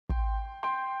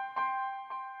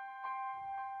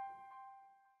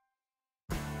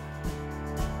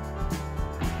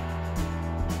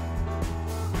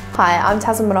Hi, I'm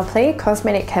Tazza Monopoly,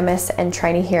 Cosmetic Chemist and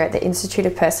trainee here at the Institute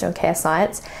of Personal Care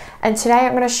Science, and today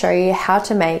I'm going to show you how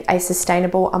to make a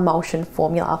sustainable emulsion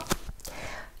formula.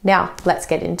 Now, let's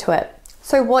get into it.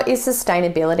 So what is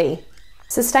sustainability?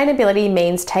 Sustainability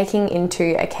means taking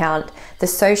into account the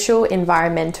social,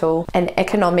 environmental, and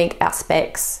economic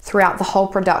aspects throughout the whole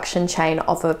production chain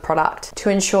of a product to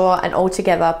ensure an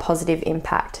altogether positive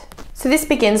impact. So this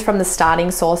begins from the starting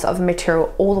source of a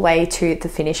material all the way to the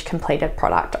finished completed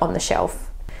product on the shelf.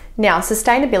 Now,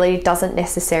 sustainability doesn't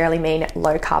necessarily mean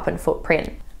low carbon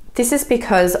footprint. This is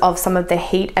because of some of the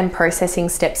heat and processing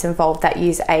steps involved that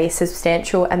use a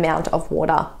substantial amount of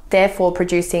water, therefore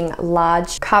producing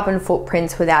large carbon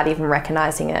footprints without even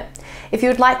recognizing it. If you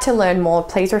would like to learn more,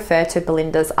 please refer to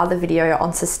Belinda's other video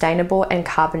on sustainable and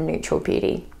carbon neutral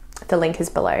beauty. The link is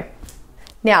below.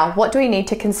 Now, what do we need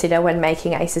to consider when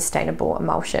making a sustainable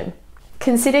emulsion?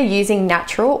 Consider using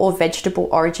natural or vegetable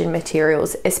origin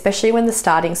materials, especially when the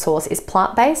starting source is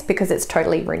plant-based because it's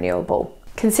totally renewable.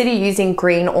 Consider using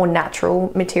green or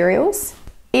natural materials,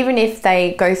 even if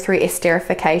they go through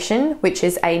esterification, which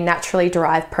is a naturally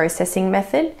derived processing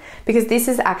method, because this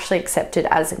is actually accepted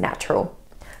as natural.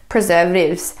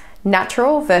 Preservatives.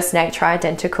 Natural versus nature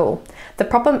identical. The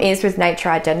problem is with nature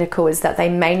identical is that they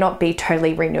may not be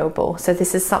totally renewable, so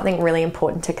this is something really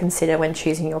important to consider when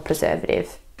choosing your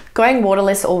preservative. Going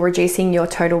waterless or reducing your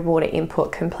total water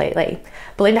input completely.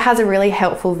 Belinda has a really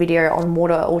helpful video on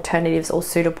water alternatives or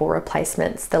suitable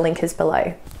replacements. The link is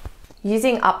below.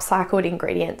 Using upcycled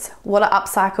ingredients. What are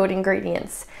upcycled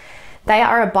ingredients? They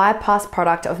are a bypass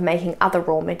product of making other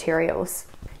raw materials.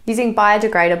 Using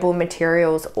biodegradable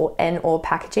materials or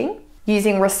packaging,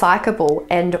 using recyclable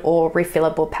or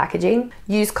refillable packaging,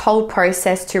 use cold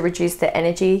process to reduce the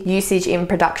energy usage in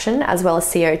production as well as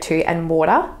CO2 and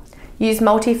water, use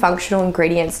multifunctional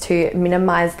ingredients to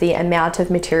minimize the amount of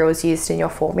materials used in your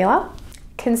formula,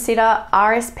 consider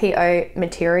RSPO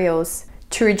materials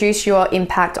to reduce your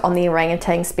impact on the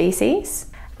orangutan species,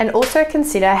 and also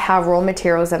consider how raw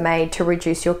materials are made to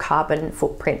reduce your carbon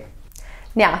footprint.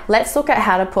 Now, let's look at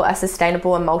how to put a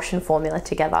sustainable emulsion formula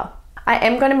together. I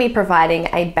am going to be providing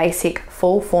a basic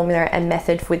full formula and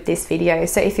method with this video,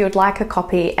 so if you would like a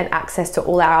copy and access to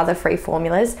all our other free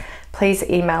formulas, please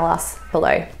email us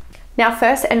below. Now,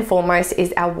 first and foremost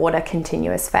is our water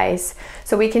continuous phase.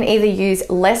 So we can either use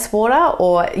less water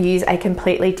or use a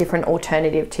completely different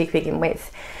alternative to begin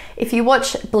with. If you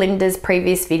watch Belinda's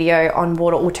previous video on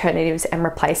water alternatives and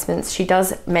replacements, she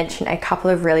does mention a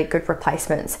couple of really good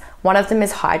replacements. One of them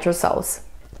is hydrosols.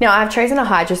 Now, I've chosen a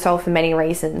hydrosol for many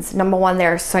reasons. Number one,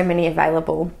 there are so many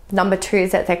available. Number two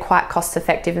is that they're quite cost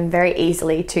effective and very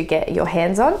easily to get your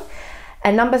hands on.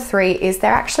 And number three is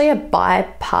they're actually a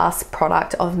bypass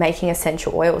product of making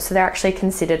essential oils. So they're actually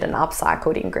considered an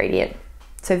upcycled ingredient.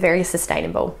 So very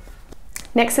sustainable.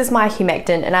 Next is my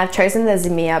humectant, and I've chosen the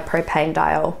Zemia propane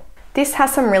diol. This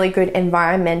has some really good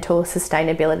environmental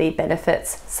sustainability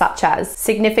benefits, such as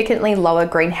significantly lower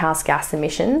greenhouse gas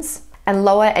emissions and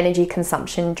lower energy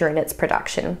consumption during its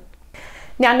production.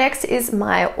 Now, next is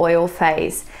my oil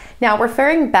phase. Now,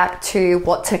 referring back to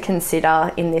what to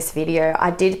consider in this video,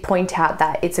 I did point out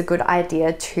that it's a good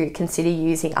idea to consider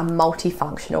using a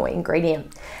multifunctional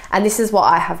ingredient, and this is what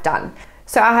I have done.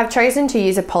 So I have chosen to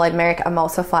use a polymeric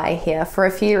emulsifier here for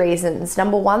a few reasons.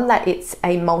 Number one, that it's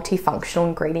a multifunctional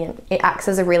ingredient. It acts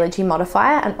as a rheology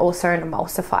modifier and also an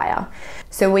emulsifier.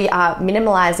 So we are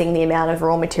minimalizing the amount of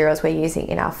raw materials we're using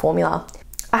in our formula.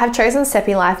 I have chosen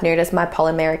Life Nude as my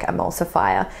polymeric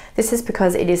emulsifier. This is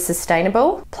because it is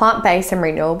sustainable, plant-based and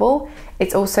renewable.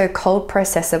 It's also cold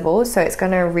processable, so it's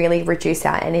going to really reduce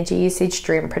our energy usage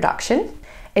during production.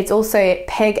 It's also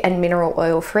PEG and mineral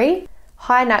oil free,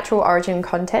 high natural origin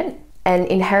content, and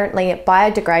inherently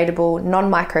biodegradable,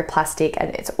 non-microplastic,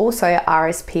 and it's also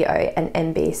RSPO and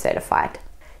MB certified.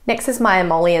 Next is my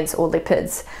emollients or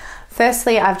lipids.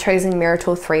 Firstly, I've chosen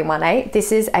Miratil 318.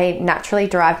 This is a naturally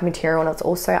derived material and it's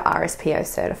also RSPO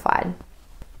certified.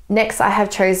 Next, I have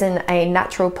chosen a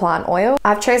natural plant oil.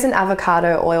 I've chosen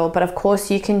avocado oil, but of course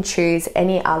you can choose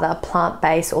any other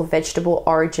plant-based or vegetable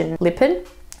origin lipid,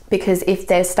 because if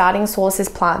their starting source is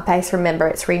plant-based, remember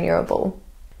it's renewable.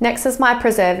 Next is my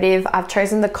preservative. I've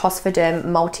chosen the Cosmoderm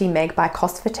Multi-Meg by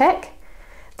Cosmetec.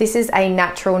 This is a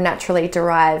naturally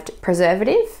derived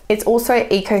preservative. It's also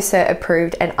EcoCert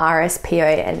approved and RSPO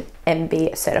and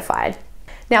MB certified.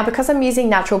 Now, because I'm using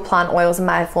natural plant oils in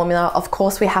my formula, of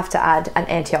course we have to add an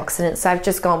antioxidant. So I've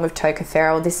just gone with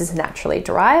tocopherol. This is naturally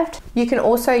derived. You can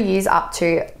also use up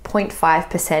to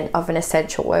 0.5% of an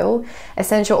essential oil.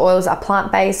 Essential oils are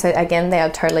plant-based, so again, they are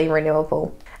totally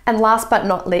renewable. And last but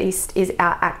not least is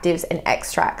our actives and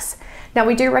extracts. Now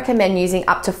we do recommend using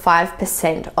up to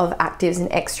 5% of actives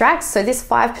and extracts. So this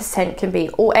 5% can be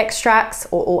all extracts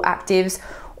or all actives,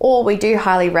 or we do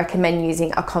highly recommend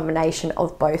using a combination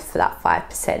of both for that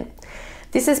 5%.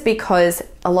 This is because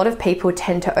a lot of people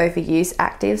tend to overuse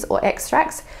actives or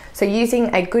extracts, so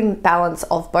using a good balance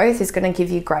of both is going to give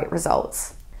you great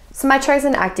results. So my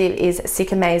chosen active is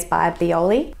Sycamase by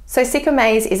Bioli. So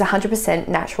Sycamase is 100%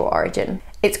 natural origin.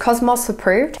 It's Cosmos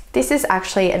approved. This is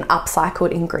actually an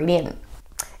upcycled ingredient.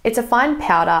 It's a fine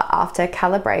powder after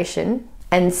calibration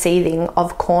and seething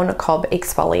of corn cob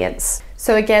exfoliants.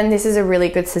 So again, this is a really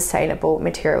good sustainable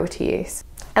material to use.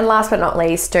 And last but not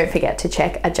least, don't forget to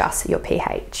check adjust your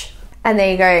pH. And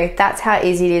there you go, that's how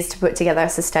easy it is to put together a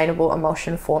sustainable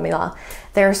emulsion formula.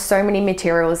 There are so many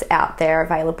materials out there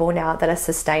available now that are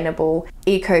sustainable,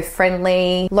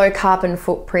 eco-friendly, low carbon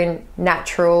footprint,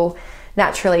 natural,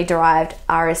 naturally derived,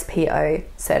 RSPO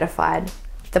certified.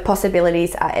 The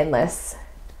possibilities are endless.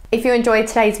 If you enjoyed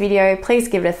today's video, please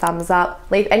give it a thumbs up,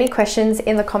 leave any questions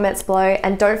in the comments below,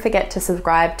 and don't forget to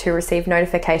subscribe to receive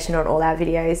notification on all our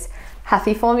videos.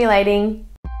 Happy formulating!